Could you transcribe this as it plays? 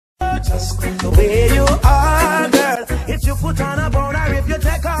just the way you are, girl. If you put on a bone or if you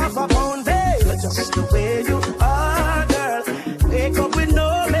take off a bone, babe, you're just the way you are, girl. Wake up with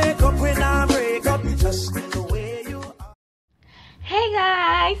no makeup, with no breakup, just the way you are. Hey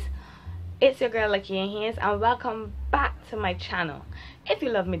guys, it's your girl Lakia Haynes and welcome back to my channel. If you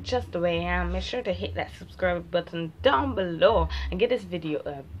love me just the way I am, make sure to hit that subscribe button down below and give this video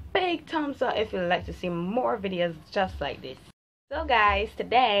a big thumbs up if you'd like to see more videos just like this. So guys,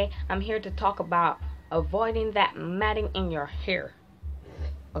 today I'm here to talk about avoiding that matting in your hair.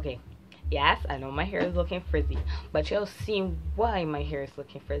 Okay, yes, I know my hair is looking frizzy, but you'll see why my hair is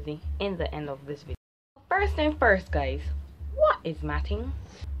looking frizzy in the end of this video. First thing first, guys, what is matting?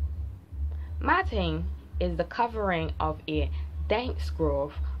 Matting is the covering of a dense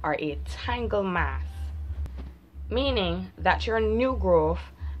growth or a tangle mass, meaning that your new growth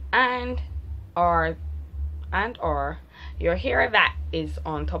and or your hair that is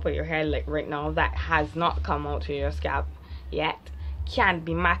on top of your hair, like right now, that has not come out to your scalp yet, can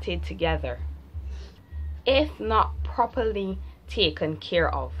be matted together if not properly taken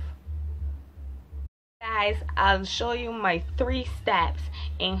care of. Guys, I'll show you my 3 steps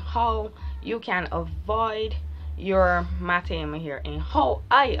in how you can avoid your matting in my hair and how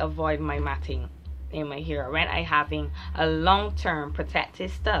I avoid my matting in my hair when I having a long-term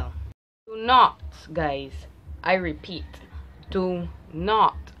protective style. Do not, guys, I repeat, do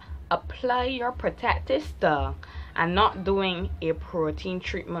not apply your protective style and not doing a protein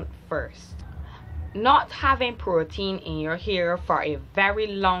treatment first. Not having protein in your hair for a very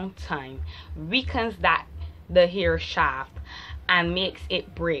long time weakens the hair shaft and makes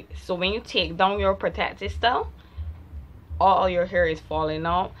it break. So when you take down your protective style, all your hair is falling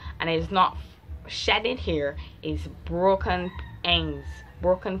out and it's not shedding hair, it's broken ends,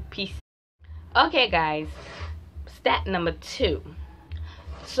 broken pieces. Okay guys, step number 2.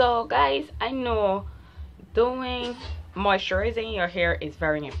 So guys, I know doing moisturizing your hair is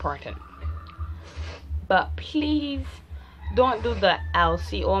very important, but please don't do the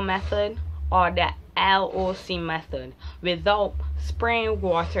LCO method or the LOC method without spraying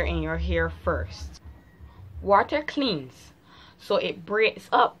water in your hair first. Water cleans, so it breaks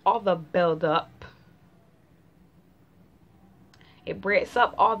up all the buildup. It breaks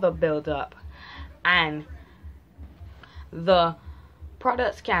up all the buildup, and the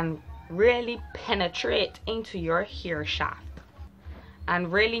products can really penetrate into your hair shaft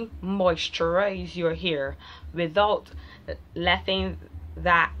and really moisturize your hair without letting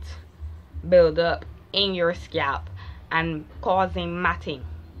that build up in your scalp and causing matting.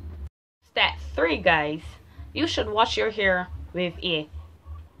 Step 3, guys, you should wash your hair with a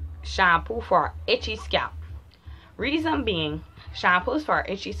shampoo for itchy scalp. Reason being, shampoos for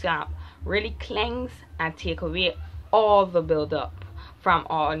itchy scalp really cleanse and take away all the buildup from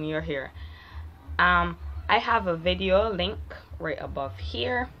on your hair. I have a video link right above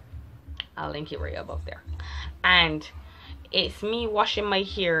here. I'll link it right above there, and it's me washing my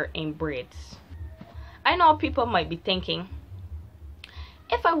hair in braids. I know people might be thinking,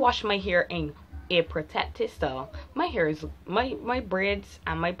 if I wash my hair in a protective style, my hair is my braids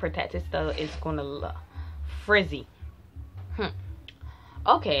and my protective style is gonna look frizzy.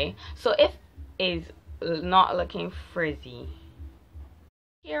 Okay, so if it's not looking frizzy,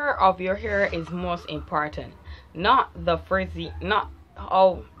 care of your hair is most important, not the frizzy, not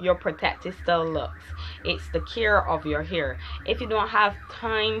how your protective style looks. It's the care of your hair. If you don't have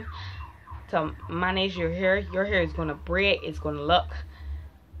time to manage your hair is gonna break. It's gonna look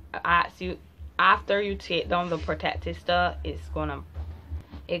as you after you take down the protective style, it's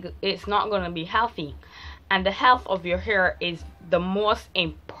not gonna be healthy. And the health of your hair is the most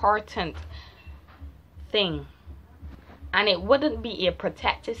important thing, and it wouldn't be a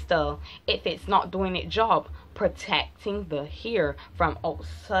protective style if it's not doing its job protecting the hair from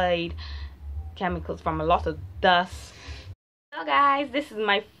outside chemicals, from a lot of dust. So guys, this is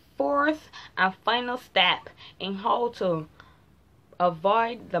my 4th and final step in how to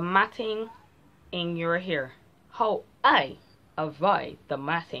avoid the matting in your hair. How I avoid the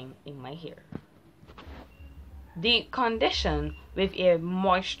matting in my hair. Deep condition with a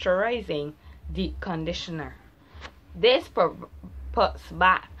moisturizing deep conditioner. This puts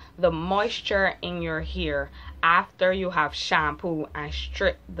back the moisture in your hair after you have shampoo and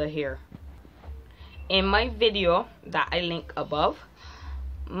stripped the hair. In my video that I link above,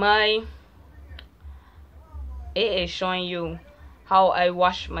 it is showing you how I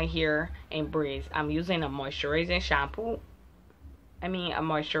wash my hair in braids. I'm using a moisturizing shampoo, a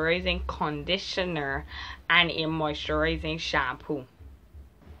moisturizing conditioner and a moisturizing shampoo.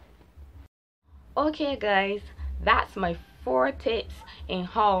 Okay guys, that's my 4 tips in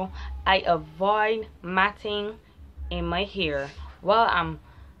how I avoid matting in my hair while I'm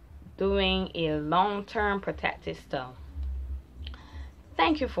doing a long-term protective style.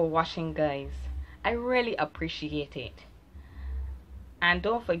 Thank you for watching, guys. I really appreciate it. And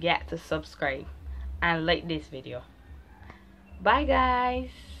don't forget to subscribe and like this video. Bye, guys.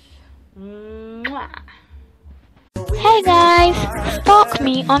 Mwah. Hey guys, stalk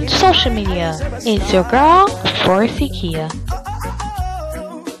me on social media. It's your girl, Forcy Kia.